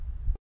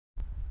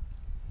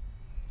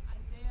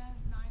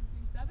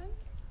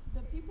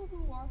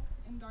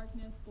in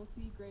darkness will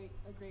see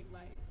a great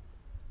light.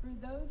 For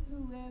those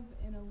who live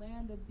in a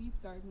land of deep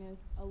darkness,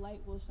 a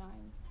light will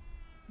shine.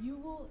 You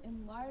will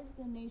enlarge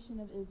the nation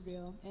of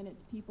Israel, and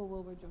its people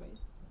will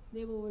rejoice.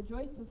 They will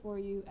rejoice before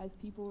you as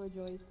people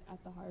rejoice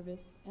at the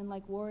harvest, and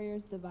like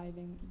warriors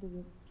dividing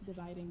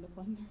the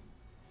plunder.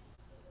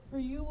 For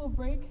you will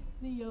break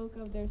the yoke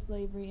of their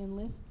slavery and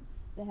lift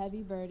the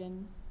heavy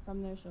burden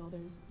from their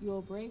shoulders. You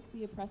will break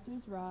the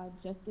oppressor's rod,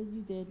 just as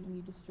you did when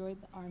you destroyed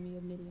the army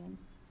of Midian.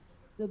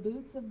 The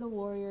boots of the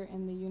warrior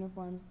and the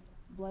uniforms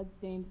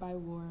blood-stained by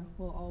war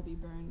will all be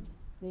burned.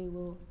 They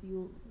will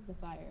fuel the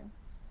fire.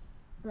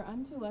 For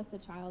unto us a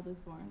child is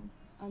born,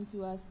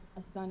 unto us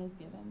a son is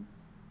given.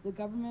 The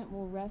government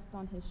will rest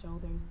on his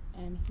shoulders,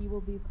 and he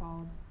will be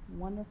called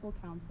Wonderful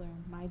Counselor,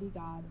 Mighty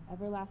God,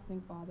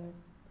 Everlasting Father,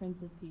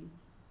 Prince of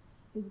Peace.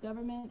 His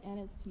government and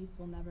its peace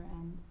will never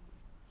end.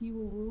 He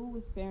will rule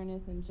with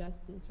fairness and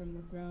justice from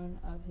the throne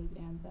of his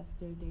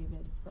ancestor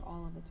David for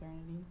all of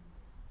eternity.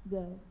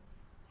 The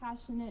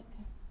passionate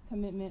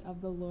commitment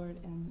of the Lord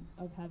and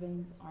of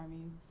heaven's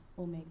armies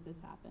will make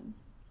this happen.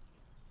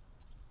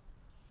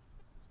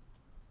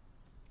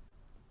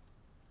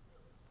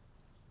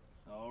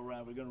 All right,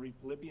 we're going to read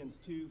Philippians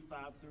 2, 5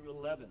 through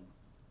 11.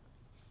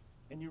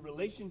 In your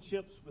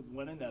relationships with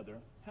one another,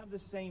 have the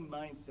same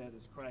mindset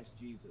as Christ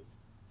Jesus,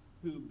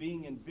 who,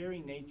 being in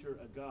very nature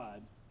a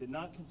God, did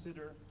not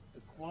consider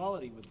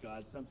equality with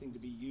God something to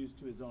be used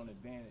to his own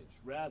advantage.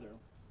 Rather,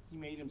 he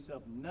made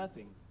himself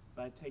nothing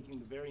by taking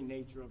the very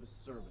nature of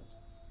a servant,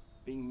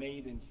 being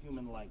made in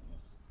human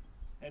likeness.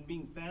 And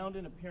being found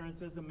in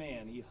appearance as a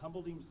man, he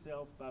humbled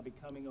himself by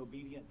becoming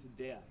obedient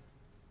to death,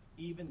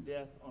 even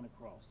death on a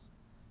cross.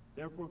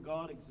 Therefore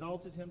God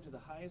exalted him to the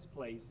highest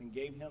place and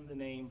gave him the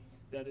name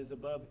that is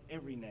above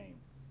every name,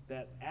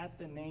 that at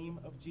the name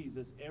of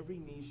Jesus every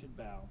knee should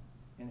bow,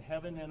 in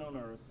heaven and on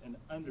earth and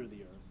under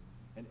the earth,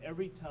 and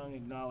every tongue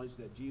acknowledge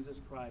that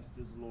Jesus Christ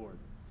is Lord,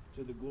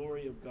 to the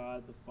glory of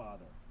God the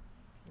Father.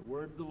 The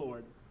word of the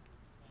Lord.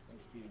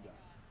 Thanks be to God.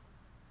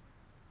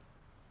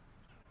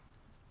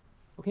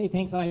 Okay,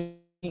 thanks,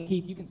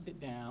 Keith. You can sit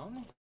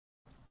down.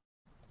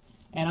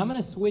 And I'm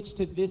going to switch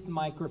to this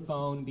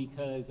microphone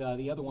because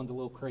the other one's a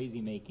little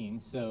crazy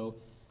making. So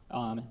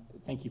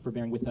thank you for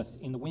bearing with us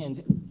in the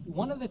wind.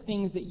 One of the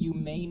things that you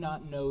may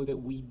not know that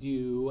we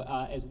do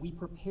as we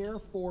prepare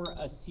for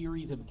a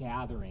series of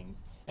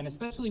gatherings, and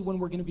especially when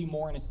we're going to be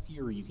more in a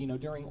series,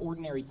 during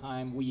ordinary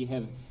time, we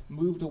have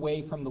moved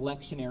away from the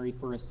lectionary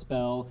for a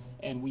spell,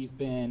 and we've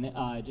been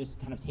just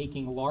kind of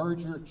taking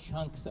larger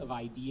chunks of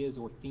ideas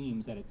or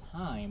themes at a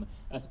time,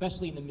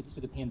 especially in the midst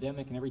of the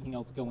pandemic and everything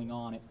else going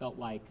on. It felt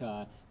like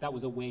that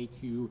was a way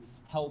to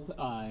help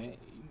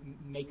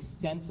make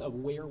sense of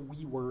where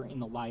we were in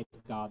the light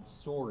of God's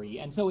story.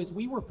 And so as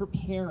we were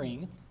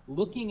preparing,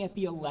 looking at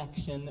the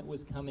election that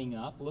was coming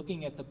up,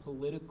 looking at the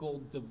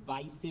political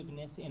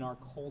divisiveness in our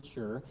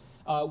culture,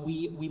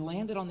 we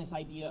landed on this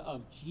idea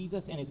of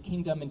Jesus and his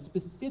kingdom, and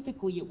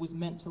specifically it was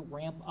meant to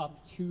ramp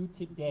up to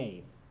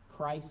today,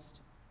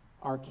 Christ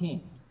our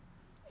King.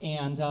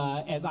 And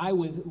as I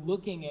was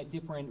looking at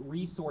different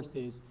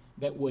resources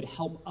that would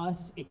help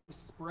us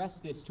express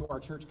this to our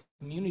church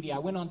community, I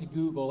went on to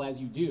Google, as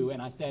you do,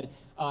 and I said,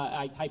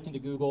 I typed into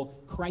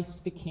Google,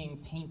 Christ the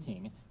King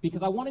painting,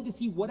 because I wanted to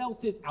see what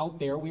else is out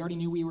there. We already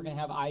knew we were going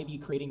to have Ivy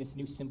creating this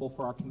new symbol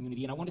for our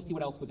community, and I wanted to see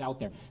what else was out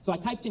there. So I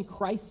typed in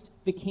Christ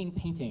the King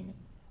painting.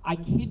 I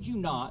kid you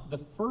not, the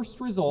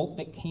first result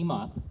that came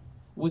up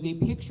was a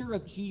picture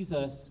of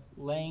Jesus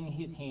laying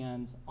his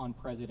hands on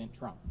President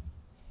Trump.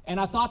 And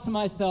I thought to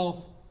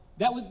myself,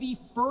 that was the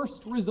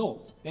first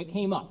result that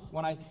came up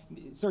when I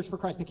searched for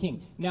Christ the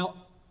King. Now,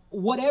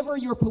 whatever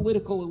your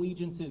political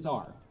allegiances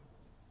are,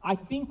 I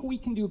think we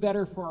can do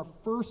better for our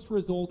first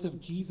result of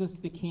Jesus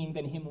the King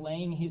than him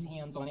laying his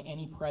hands on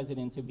any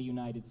president of the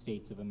United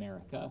States of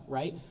America,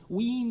 right?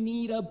 We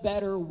need a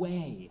better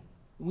way.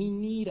 We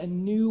need a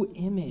new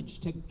image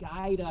to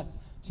guide us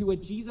to a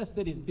Jesus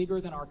that is bigger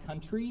than our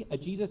country, a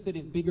Jesus that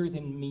is bigger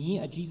than me,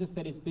 a Jesus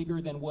that is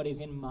bigger than what is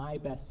in my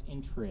best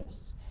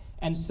interests.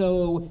 And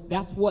so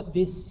that's what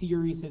this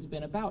series has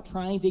been about,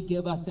 trying to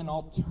give us an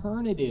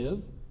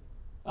alternative,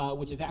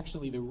 which is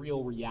actually the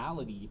real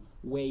reality,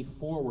 way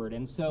forward.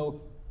 And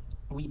so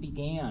we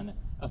began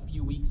a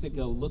few weeks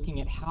ago looking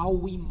at how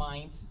we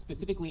might,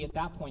 specifically at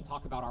that point,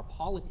 talk about our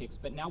politics,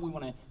 but now we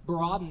want to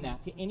broaden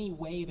that to any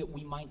way that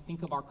we might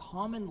think of our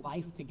common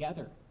life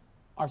together,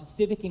 our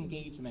civic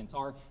engagement,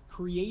 our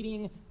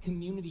creating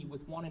community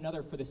with one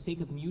another for the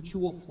sake of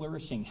mutual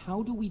flourishing.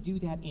 How do we do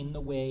that in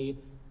the way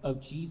of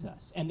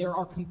Jesus? And there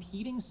are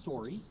competing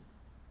stories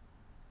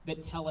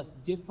that tell us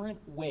different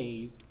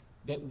ways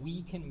that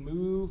we can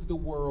move the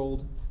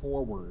world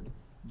forward.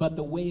 But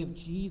the way of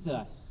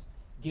Jesus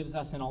gives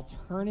us an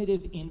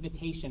alternative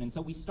invitation. And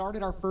so we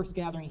started our first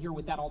gathering here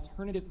with that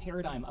alternative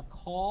paradigm, a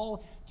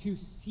call to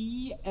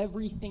see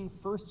everything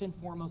first and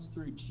foremost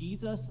through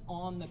Jesus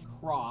on the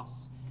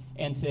cross,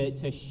 and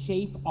to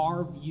shape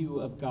our view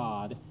of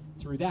God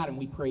through that. And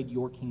we prayed,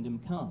 your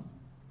kingdom come.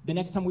 The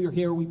next time we were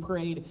here, we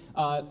prayed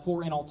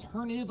for an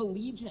alternative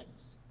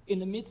allegiance in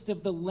the midst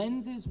of the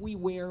lenses we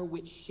wear,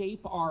 which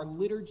shape our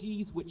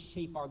liturgies, which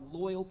shape our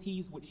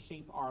loyalties, which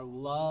shape our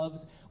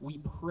loves, we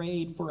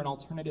prayed for an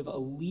alternative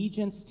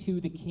allegiance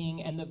to the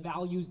King and the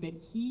values that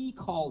he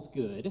calls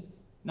good,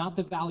 not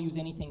the values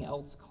anything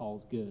else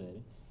calls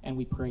good. And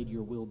we prayed,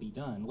 your will be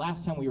done.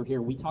 Last time we were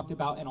here, we talked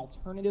about an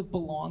alternative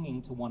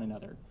belonging to one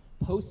another.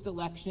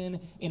 Post-election,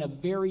 in a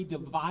very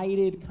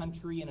divided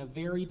country, in a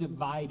very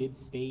divided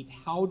state,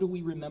 how do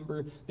we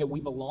remember that we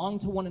belong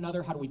to one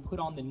another? How do we put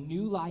on the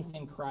new life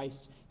in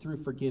Christ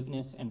through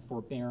forgiveness and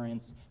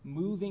forbearance,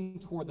 moving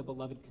toward the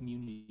beloved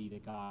community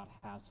that God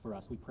has for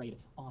us? We prayed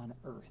on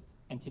earth.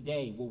 And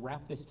today, we'll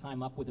wrap this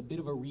time up with a bit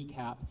of a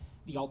recap,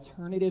 the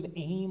alternative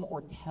aim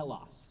or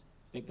telos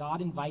that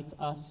God invites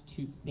us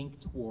to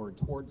think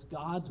towards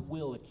God's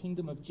will, a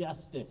kingdom of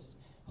justice,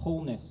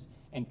 wholeness,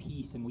 and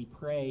peace. And we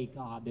pray,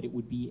 God, that it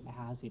would be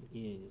as it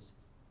is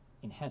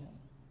in heaven.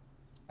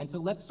 And so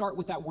let's start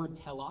with that word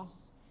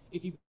telos.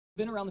 If you've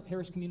been around the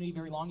parish community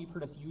very long, you've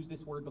heard us use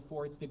this word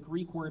before. It's the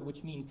Greek word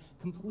which means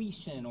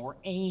completion or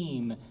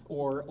aim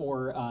or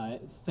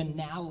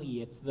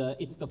finale. It's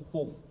the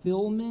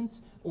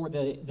fulfillment or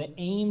the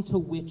aim to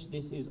which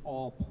this is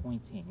all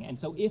pointing. And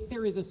so if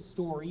there is a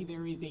story,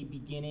 there is a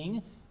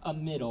beginning, a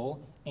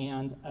middle,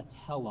 and a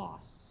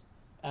telos.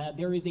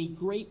 There is a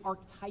great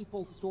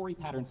archetypal story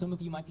pattern. Some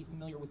of you might be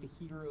familiar with the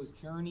hero's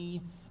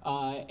journey,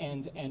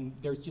 and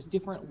there's just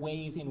different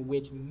ways in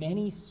which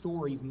most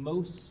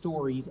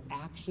stories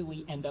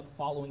actually end up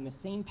following the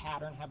same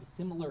pattern, have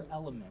similar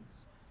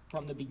elements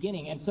from the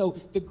beginning. And so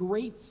the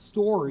great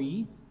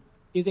story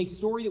is a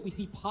story that we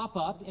see pop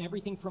up in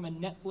everything from a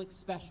Netflix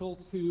special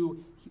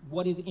to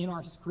what is in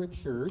our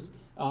scriptures.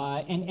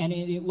 And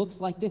it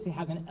looks like this. It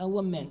has an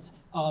element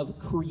of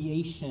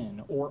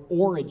creation or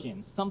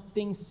origin.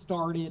 Something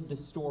started the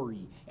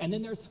story. And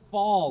then there's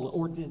fall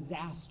or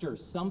disaster.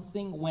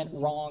 Something went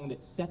wrong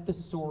that set the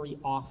story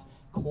off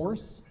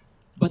course.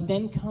 But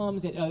then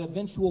comes at an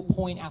eventual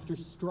point after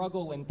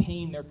struggle and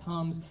pain, there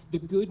comes the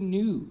good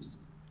news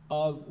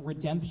of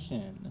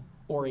redemption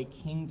or a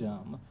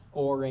kingdom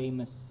or a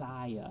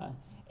Messiah,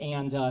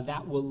 and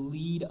that will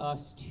lead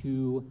us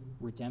to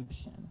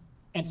redemption.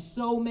 And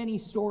so many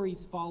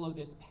stories follow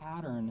this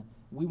pattern.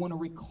 We want to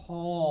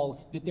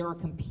recall that there are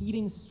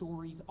competing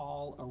stories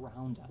all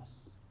around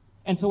us.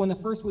 And so in the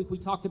first week, we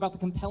talked about the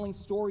compelling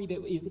story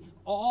that is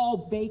all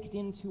baked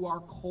into our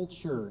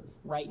culture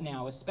right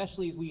now,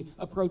 especially as we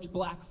approach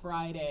Black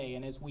Friday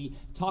and as we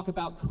talk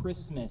about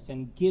Christmas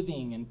and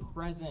giving and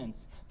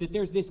presents, that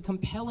there's this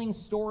compelling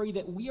story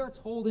that we are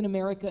told in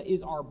America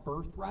is our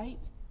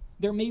birthright.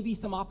 There may be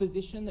some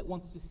opposition that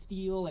wants to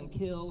steal and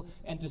kill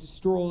and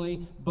destroy,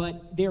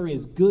 but there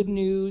is good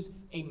news.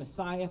 A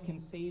Messiah can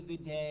save the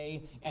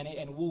day,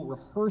 and we'll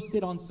rehearse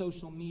it on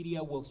social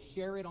media. We'll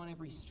share it on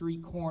every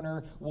street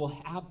corner. We'll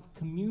have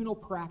communal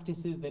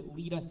practices that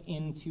lead us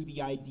into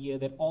the idea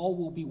that all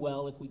will be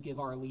well if we give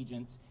our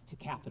allegiance to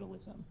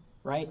capitalism,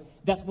 right?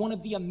 That's one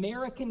of the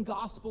American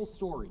gospel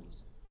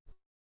stories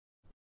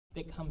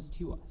that comes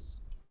to us.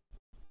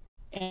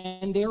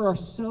 And there are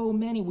so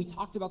many. We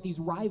talked about these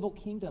rival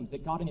kingdoms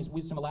that God in his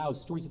wisdom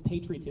allows, stories of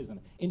patriotism,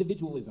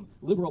 individualism,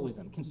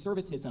 liberalism,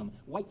 conservatism,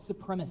 white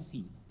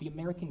supremacy, the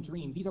American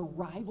dream. These are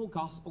rival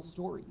gospel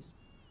stories.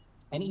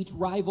 And each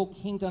rival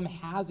kingdom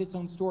has its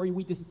own story.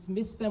 We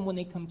dismiss them when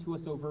they come to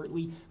us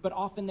overtly, but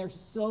often they're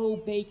so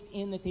baked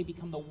in that they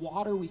become the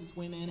water we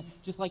swim in,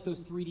 just like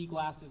those 3D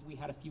glasses we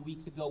had a few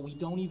weeks ago. We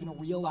don't even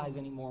realize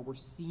anymore we're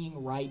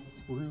seeing right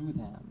through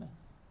them.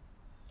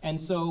 And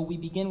so we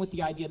begin with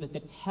the idea that the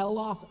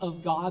telos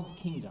of God's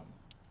kingdom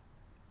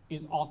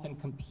is often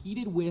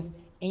competed with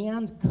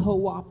and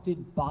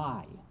co-opted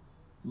by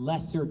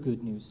lesser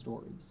good news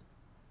stories.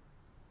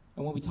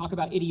 And when we talk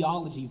about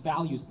ideologies,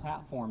 values,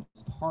 platforms,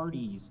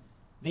 parties,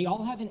 they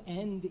all have an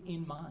end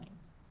in mind.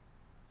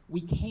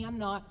 We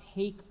cannot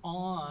take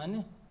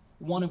on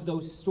one of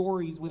those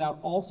stories without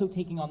also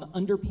taking on the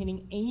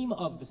underpinning aim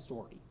of the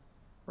story.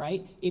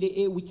 Right?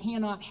 We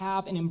cannot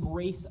have an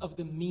embrace of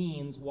the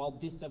means while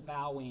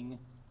disavowing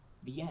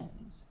the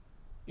ends.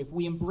 If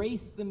we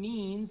embrace the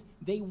means,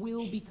 they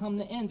will become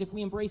the ends. If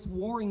we embrace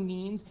warring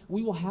means,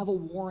 we will have a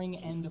warring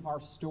end of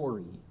our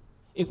story.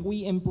 If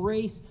we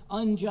embrace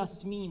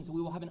unjust means,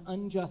 we will have an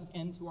unjust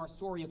end to our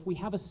story. If we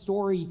have a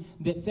story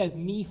that says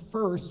me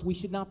first, we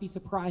should not be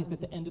surprised that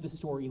the end of the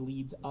story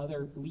leaves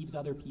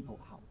other people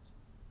out.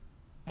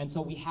 And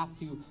so we have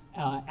to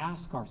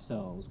ask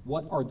ourselves,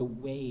 what are the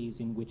ways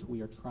in which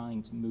we are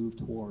trying to move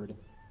toward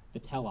the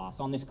telos?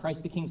 On this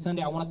Christ the King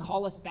Sunday, I want to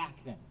call us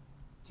back then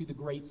to the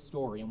great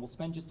story. And we'll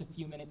spend just a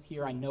few minutes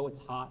here. I know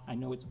it's hot. I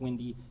know it's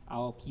windy.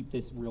 I'll keep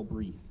this real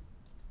brief.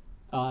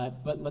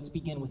 But let's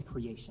begin with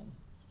creation.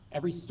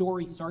 Every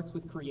story starts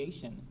with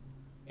creation.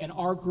 And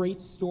our great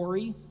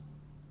story,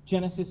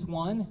 Genesis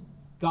 1,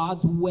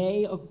 God's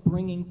way of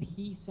bringing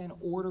peace and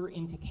order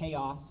into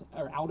chaos,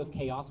 or out of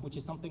chaos, which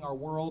is something our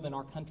world and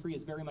our country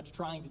is very much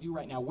trying to do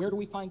right now. Where do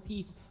we find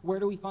peace? Where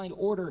do we find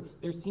order?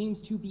 There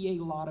seems to be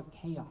a lot of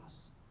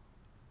chaos.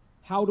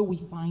 How do we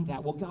find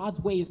that? Well, God's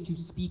way is to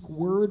speak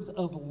words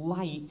of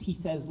light. He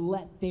says,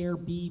 let there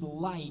be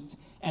light.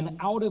 And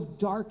out of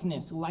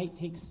darkness, light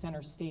takes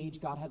center stage.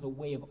 God has a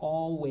way of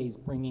always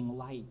bringing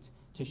light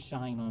to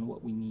shine on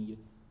what we need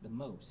the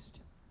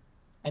most.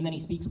 And then he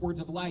speaks words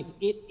of life.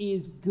 It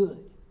is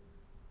good.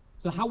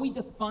 So how we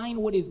define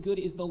what is good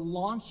is the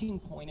launching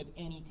point of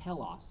any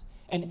telos.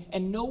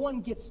 And no one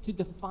gets to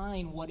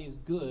define what is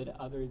good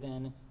other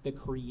than the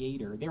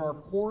Creator. There are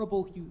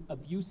horrible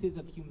abuses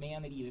of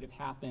humanity that have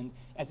happened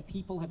as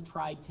people have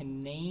tried to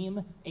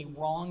name a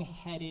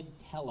wrong-headed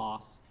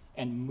telos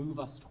and move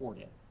us toward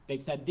it.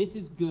 They've said, this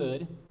is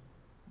good,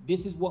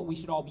 this is what we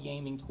should all be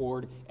aiming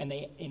toward, and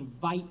they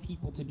invite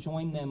people to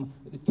join them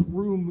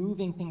through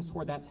moving things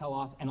toward that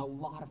telos, and a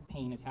lot of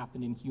pain has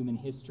happened in human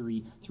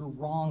history through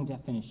wrong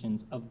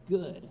definitions of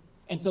good.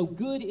 And so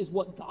good is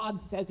what God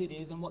says it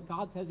is, and what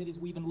God says it is,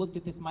 we even looked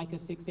at this Micah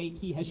 6:8.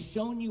 He has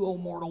shown you, O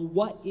mortal,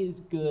 what is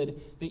good,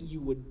 that you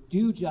would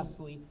do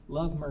justly,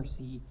 love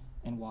mercy,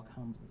 and walk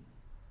humbly.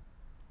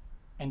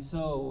 And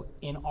so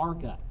in our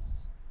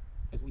guts,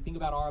 as we think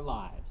about our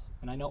lives,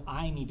 and I know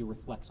I need to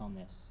reflect on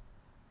this,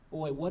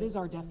 boy, what is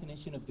our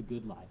definition of the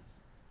good life?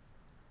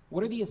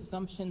 What are the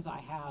assumptions I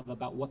have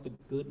about what the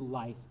good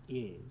life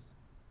is?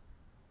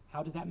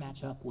 How does that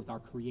match up with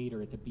our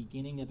Creator at the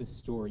beginning of the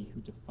story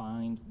who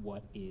defined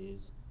what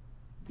is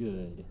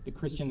good? The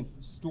Christian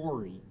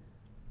story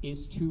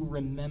is to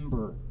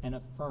remember and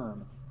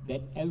affirm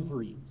that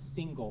every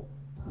single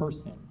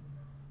person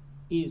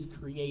is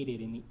created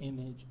in the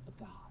image of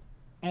God.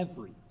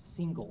 Every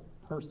single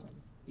person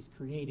is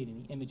created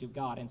in the image of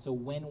God. And so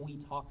when we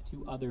talk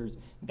to others,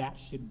 that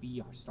should be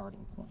our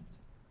starting point.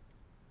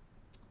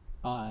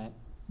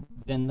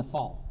 Then the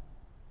fall.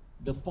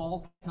 The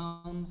fall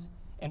comes,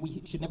 and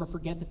we should never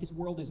forget that this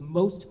world is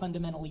most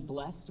fundamentally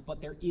blessed, but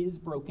there is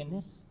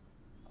brokenness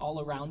all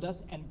around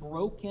us, and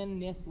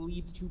brokenness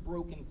leads to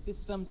broken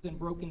systems, and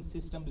broken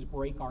systems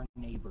break our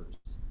neighbors.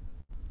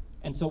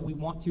 And so we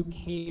want to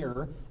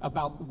care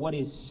about what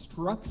is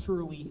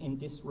structurally in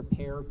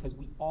disrepair, because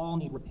we all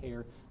need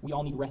repair, we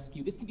all need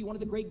rescue. This can be one of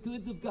the great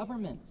goods of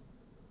government,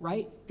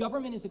 right?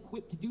 Government is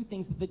equipped to do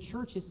things that the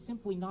church is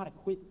simply not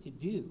equipped to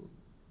do.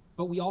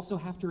 But we also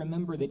have to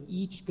remember that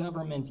each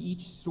government,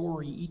 each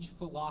story, each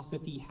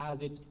philosophy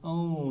has its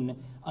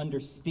own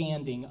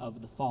understanding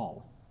of the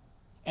fall.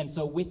 And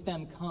so with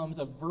them comes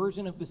a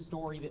version of the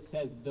story that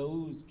says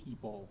those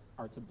people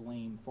are to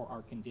blame for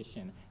our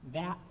condition.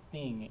 That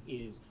thing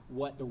is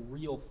what the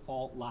real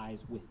fault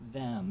lies with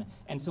them.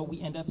 And so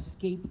we end up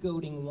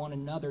scapegoating one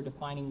another,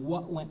 defining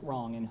what went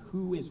wrong and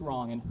who is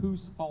wrong and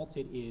whose fault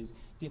it is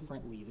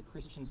differently. The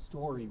Christian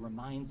story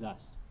reminds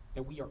us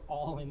that we are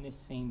all in this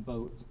same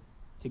boat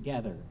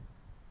together.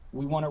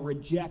 We want to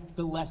reject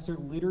the lesser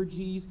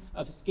liturgies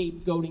of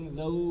scapegoating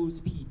those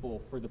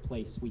people for the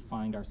place we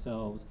find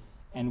ourselves,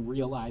 and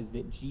realize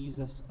that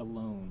Jesus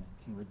alone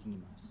can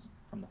redeem us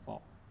from the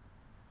fall.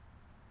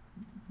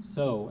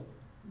 So,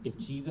 if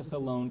Jesus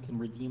alone can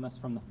redeem us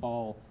from the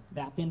fall,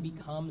 that then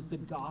becomes the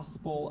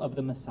gospel of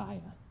the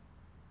Messiah.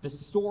 The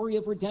story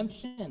of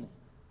redemption.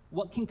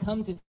 What can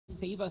come to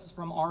save us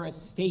from our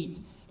estate?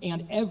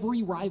 And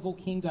every rival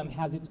kingdom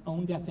has its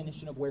own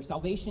definition of where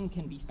salvation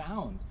can be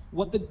found,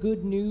 what the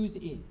good news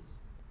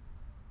is.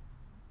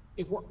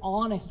 If we're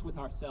honest with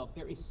ourselves,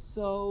 there is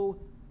so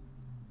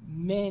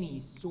many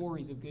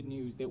stories of good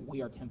news that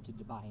we are tempted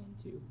to buy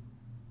into.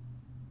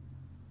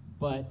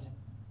 But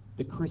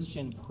the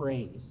Christian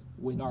prays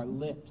with our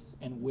lips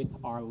and with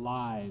our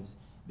lives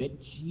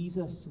that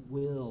Jesus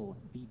will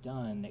be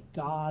done, that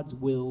God's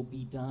will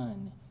be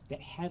done,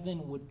 that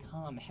heaven would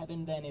come.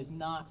 Heaven then is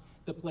not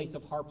the place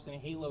of harps and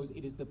halos.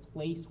 It is the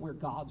place where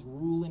God's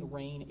rule and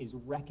reign is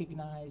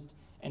recognized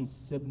and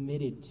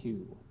submitted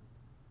to.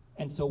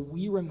 And so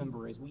we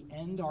remember, as we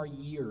end our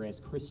year as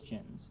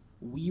Christians,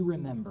 we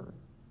remember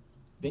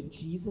that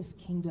Jesus'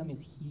 kingdom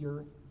is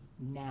here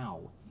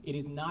now. It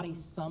is not a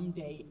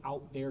someday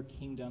out there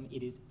kingdom.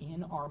 It is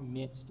in our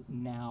midst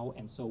now.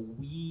 And so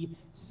we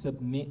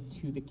submit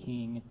to the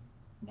King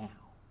now.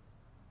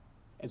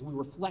 As we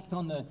reflect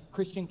on the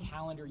Christian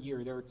calendar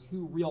year, there are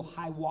two real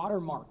high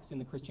water marks in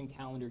the Christian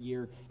calendar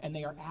year, and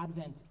they are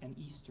Advent and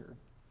Easter.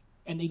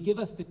 And they give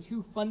us the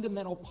two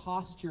fundamental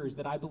postures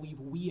that I believe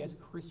we as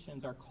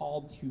Christians are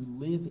called to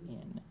live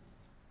in.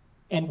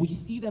 And we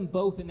see them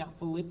both in that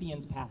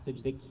Philippians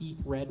passage that Keith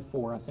read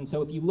for us. And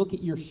so if you look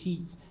at your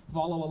sheets,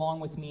 follow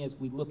along with me as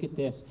we look at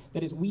this,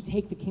 that as we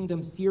take the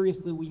kingdom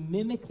seriously, we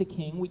mimic the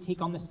king, we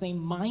take on the same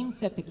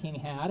mindset the king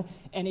had,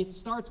 and it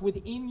starts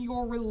within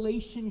your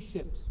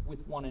relationships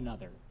with one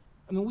another.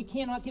 I mean, we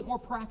cannot get more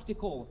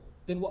practical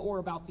than what we're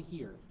about to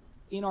hear.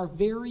 In our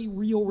very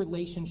real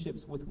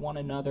relationships with one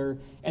another,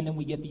 and then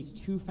we get these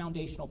two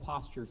foundational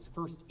postures.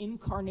 First,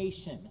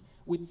 incarnation,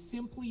 which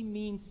simply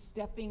means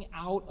stepping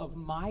out of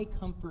my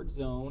comfort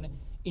zone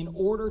in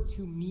order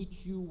to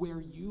meet you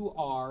where you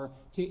are.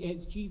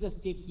 As Jesus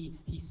did,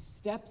 he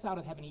steps out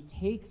of heaven, he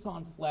takes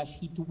on flesh,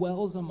 he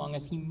dwells among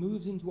us, he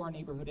moves into our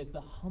neighborhood as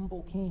the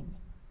humble king.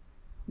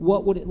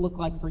 What would it look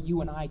like for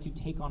you and I to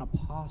take on a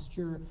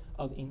posture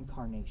of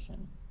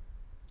incarnation?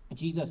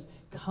 Jesus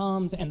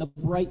comes and the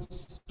bright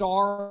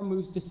star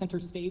moves to center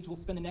stage. We'll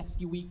spend the next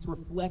few weeks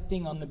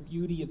reflecting on the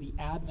beauty of the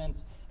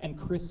Advent and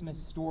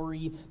Christmas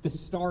story. The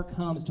star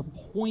comes to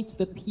point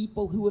the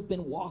people who have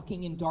been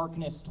walking in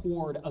darkness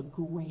toward a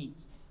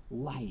great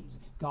light.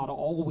 God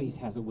always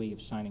has a way of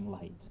shining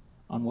light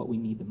on what we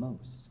need the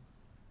most.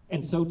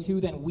 And so too,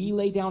 then, we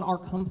lay down our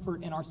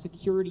comfort and our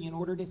security in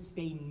order to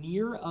stay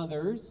near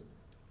others.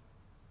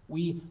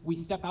 We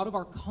step out of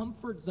our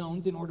comfort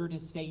zones in order to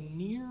stay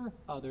near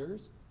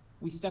others.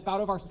 We step out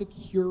of our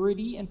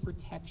security and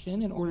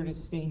protection in order to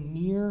stay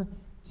near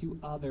to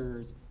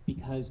others,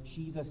 because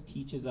Jesus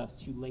teaches us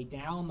to lay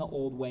down the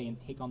old way and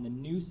take on the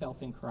new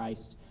self in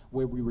Christ,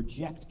 where we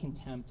reject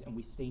contempt and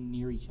we stay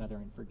near each other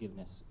in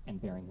forgiveness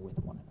and bearing with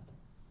one another.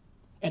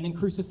 And then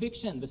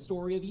crucifixion, the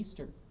story of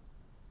Easter.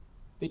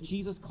 That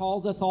Jesus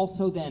calls us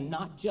also then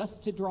not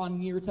just to draw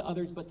near to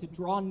others, but to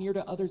draw near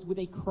to others with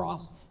a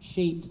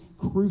cross-shaped,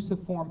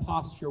 cruciform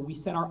posture. We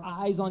set our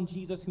eyes on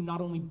Jesus, who not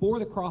only bore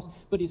the cross,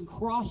 but is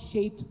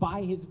cross-shaped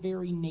by his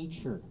very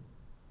nature.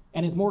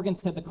 And as Morgan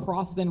said, the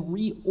cross then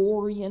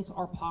reorients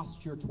our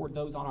posture toward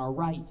those on our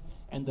right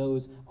and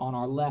those on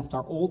our left.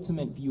 Our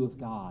ultimate view of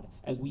God,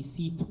 as we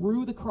see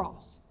through the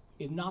cross,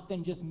 is not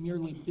then just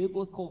merely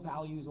biblical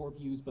values or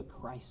views, but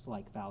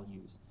Christ-like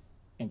values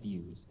and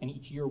views. And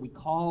each year we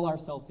call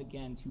ourselves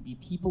again to be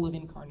people of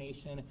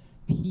incarnation,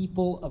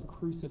 people of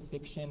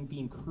crucifixion,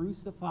 being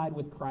crucified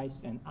with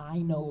Christ, and I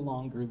no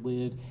longer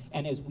live.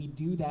 And as we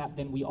do that,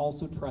 then we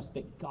also trust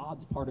that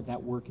God's part of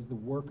that work is the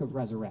work of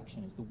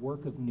resurrection, is the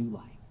work of new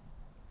life.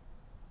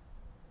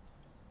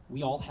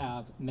 We all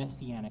have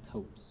messianic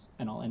hopes,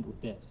 and I'll end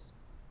with this.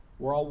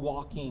 We're all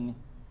walking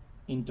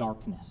in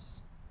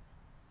darkness.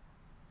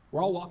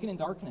 We're all walking in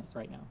darkness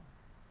right now.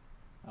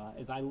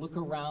 As I look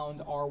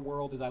around our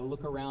world, as I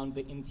look around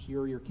the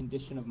interior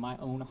condition of my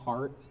own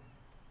heart,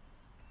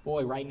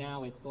 boy, right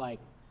now it's like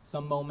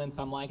some moments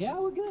I'm like, yeah,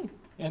 we're good.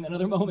 And then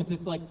other moments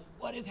it's like,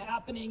 what is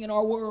happening in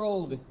our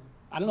world?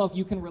 I don't know if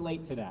you can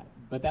relate to that,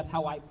 but that's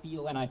how I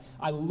feel, and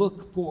I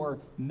look for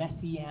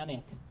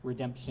messianic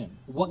redemption.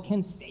 What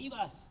can save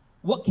us?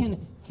 What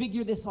can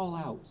figure this all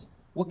out?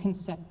 What can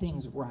set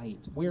things right?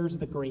 Where's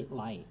the great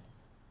light?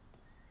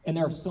 And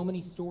there are so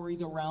many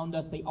stories around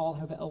us. They all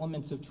have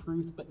elements of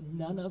truth, but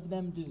none of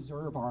them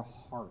deserve our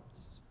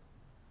hearts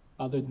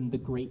other than the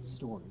great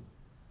story.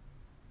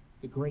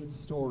 The great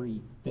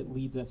story that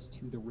leads us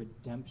to the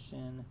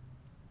redemption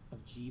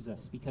of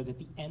Jesus. Because at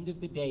the end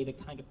of the day, the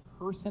kind of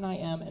person I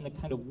am and the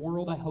kind of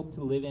world I hope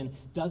to live in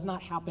does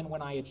not happen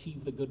when I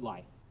achieve the good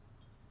life.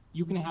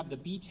 You can have the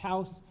beach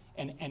house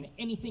and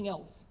anything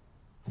else.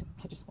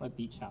 I just want a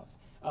beach house.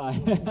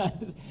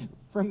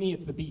 For me,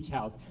 it's the beach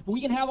house. But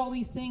we can have all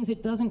these things.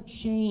 It doesn't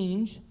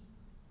change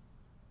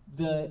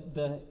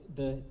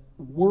the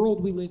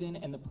world we live in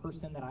and the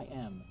person that I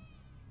am.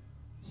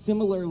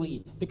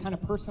 Similarly, the kind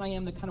of person I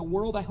am, the kind of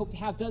world I hope to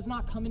have does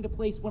not come into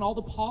place when all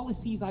the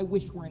policies I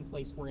wish were in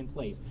place were in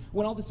place.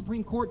 When all the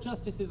Supreme Court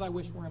justices I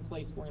wish were in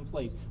place were in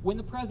place. When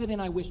the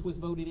president I wish was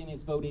voted in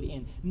is voted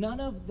in. None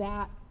of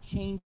that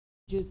changes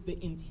the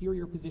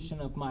interior position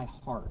of my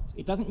heart.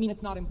 It doesn't mean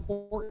it's not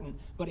important,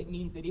 but it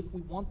means that if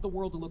we want the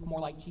world to look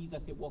more like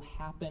Jesus, it will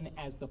happen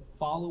as the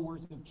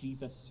followers of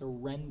Jesus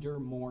surrender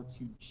more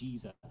to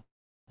Jesus.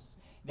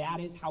 That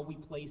is how we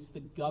place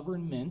the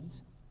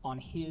government on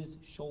his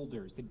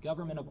shoulders, the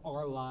government of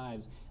our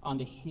lives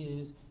onto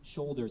his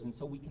shoulders. And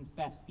so we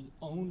confess the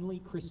only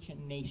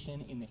Christian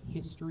nation in the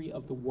history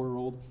of the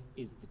world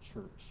is the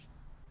church.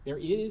 There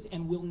is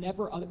and will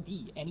never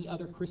be any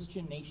other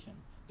Christian nation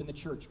than the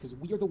church, because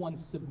we are the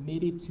ones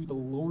submitted to the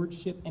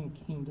lordship and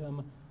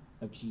kingdom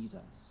of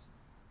Jesus.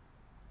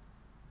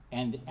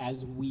 And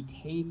as we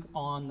take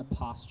on the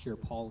posture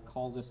Paul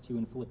calls us to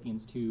in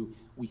Philippians 2,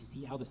 we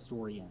see how the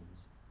story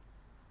ends.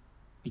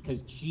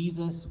 Because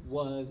Jesus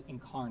was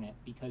incarnate,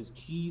 because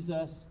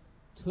Jesus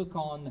took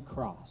on the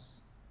cross,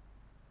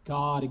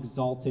 God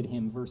exalted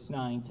him, verse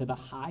 9, to the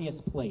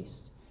highest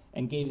place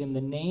and gave him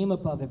the name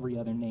above every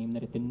other name,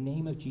 that at the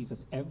name of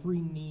Jesus every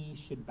knee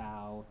should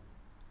bow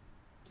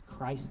to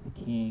Christ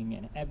the King,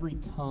 and every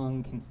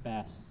tongue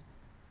confess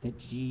that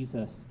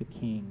Jesus the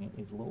King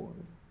is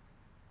Lord.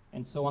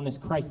 And so on this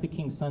Christ the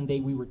King Sunday,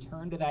 we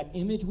return to that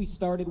image we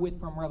started with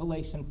from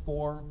Revelation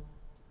 4.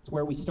 It's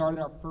where we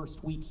started our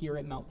first week here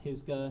at Mount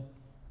Pisgah.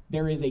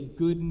 There is a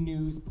good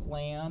news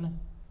plan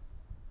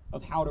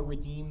of how to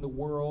redeem the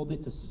world.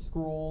 It's a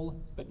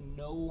scroll, but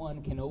no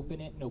one can open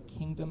it. No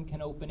kingdom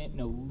can open it.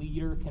 No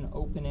leader can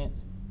open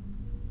it.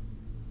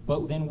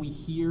 But then we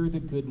hear the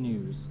good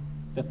news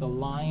that the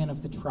Lion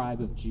of the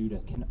tribe of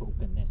Judah can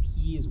open this.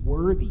 He is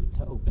worthy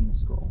to open the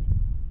scroll.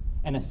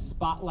 And a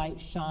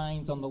spotlight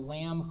shines on the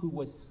Lamb who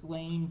was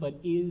slain but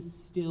is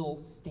still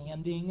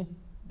standing.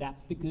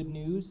 That's the good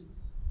news.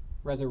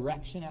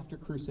 Resurrection after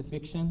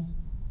crucifixion.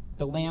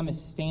 The Lamb is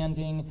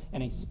standing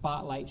and a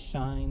spotlight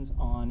shines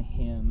on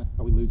him.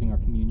 Are we losing our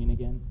communion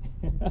again?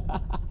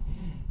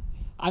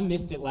 I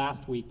missed it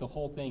last week. The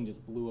whole thing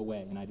just blew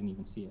away and I didn't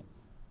even see it.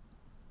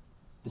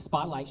 The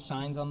spotlight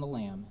shines on the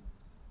Lamb.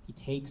 He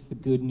takes the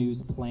good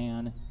news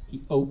plan,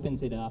 he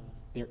opens it up.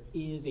 There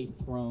is a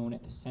throne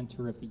at the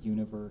center of the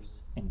universe,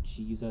 and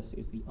Jesus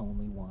is the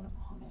only one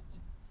on it.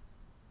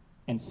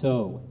 And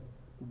so,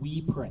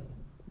 we pray,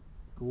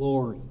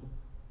 glory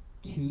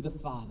to the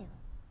Father,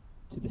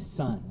 to the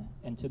Son,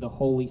 and to the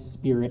Holy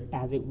Spirit,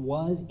 as it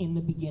was in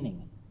the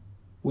beginning,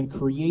 when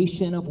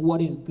creation of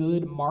what is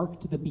good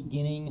marked the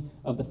beginning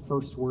of the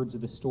first words of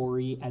the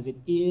story, as it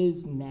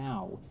is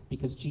now,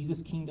 because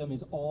Jesus' kingdom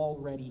is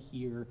already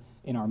here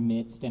in our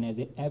midst, and as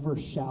it ever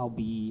shall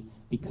be,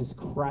 because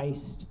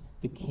Christ,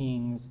 the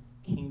King's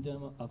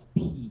kingdom of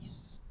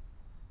peace,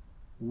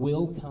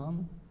 will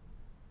come,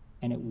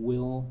 and it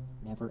will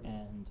never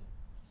end.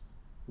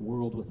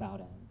 World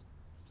without end.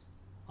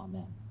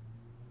 Amen.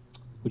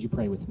 Would you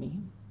pray with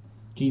me?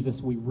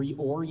 Jesus, we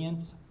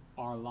reorient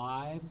our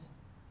lives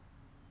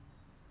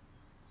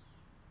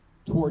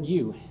toward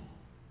you.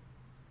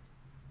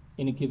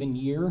 In a given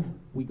year,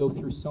 we go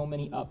through so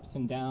many ups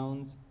and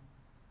downs.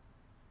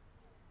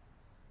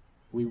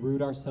 We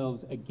root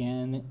ourselves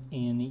again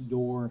in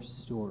your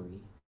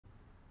story.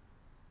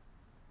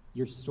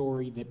 Your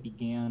story that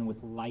began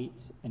with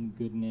light and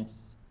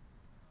goodness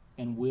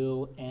and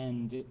will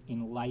end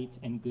in light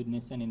and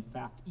goodness, and in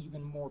fact,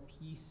 even more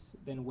peace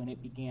than when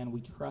it began.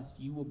 We trust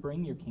you will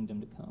bring your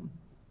kingdom to come.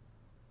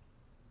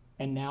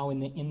 And now in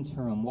the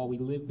interim, while we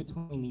live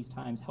between these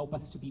times, help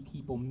us to be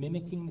people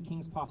mimicking the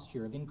King's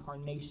posture of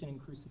incarnation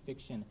and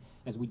crucifixion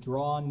as we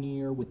draw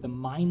near with the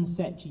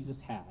mindset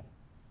Jesus had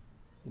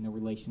in the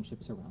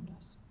relationships around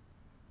us.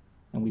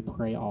 And we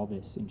pray all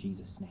this in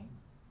Jesus' name.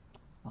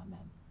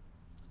 Amen.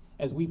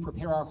 As we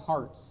prepare our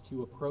hearts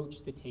to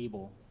approach the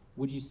table,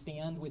 would you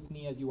stand with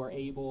me as you are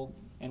able,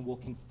 and we'll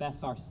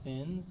confess our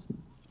sins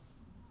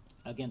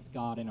against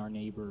God and our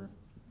neighbor.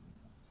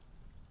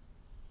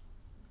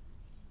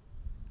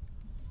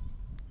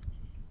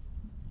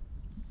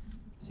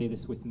 Say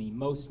this with me.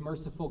 Most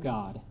merciful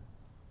God,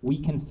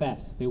 we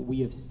confess that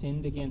we have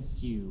sinned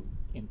against you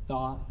in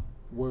thought,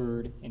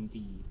 word, and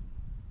deed,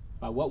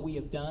 by what we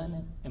have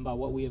done and by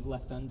what we have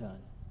left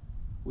undone.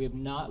 We have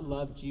not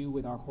loved you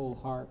with our whole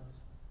hearts.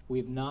 We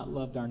have not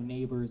loved our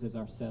neighbors as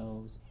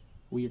ourselves.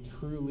 We are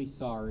truly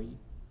sorry,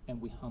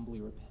 and we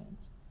humbly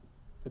repent.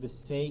 For the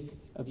sake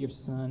of your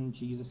Son,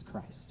 Jesus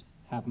Christ,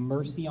 have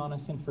mercy on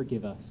us and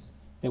forgive us,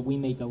 that we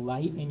may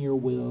delight in your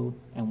will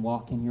and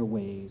walk in your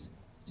ways,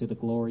 to the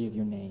glory of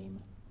your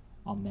name.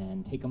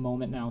 Amen. Take a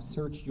moment now,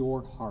 search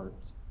your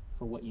heart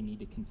for what you need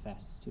to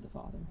confess to the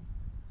Father.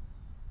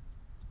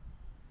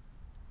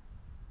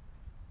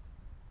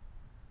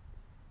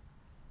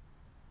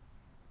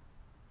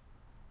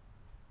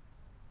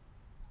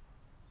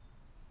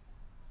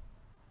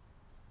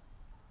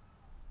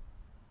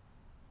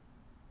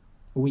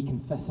 We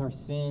confess our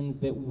sins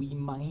that we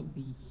might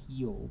be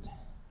healed.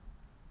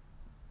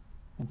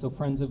 And so,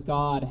 friends of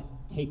God,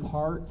 take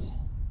heart.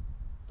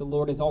 The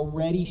Lord has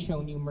already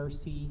shown you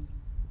mercy.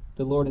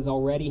 The Lord has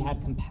already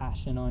had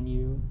compassion on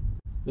you.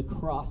 The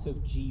cross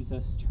of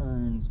Jesus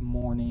turns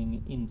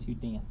mourning into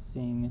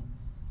dancing,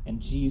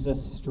 and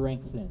Jesus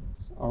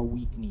strengthens our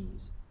weak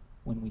knees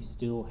when we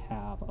still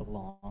have a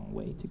long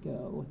way to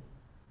go.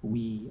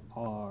 We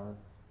are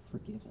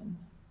forgiven.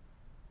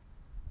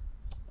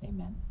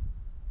 Amen.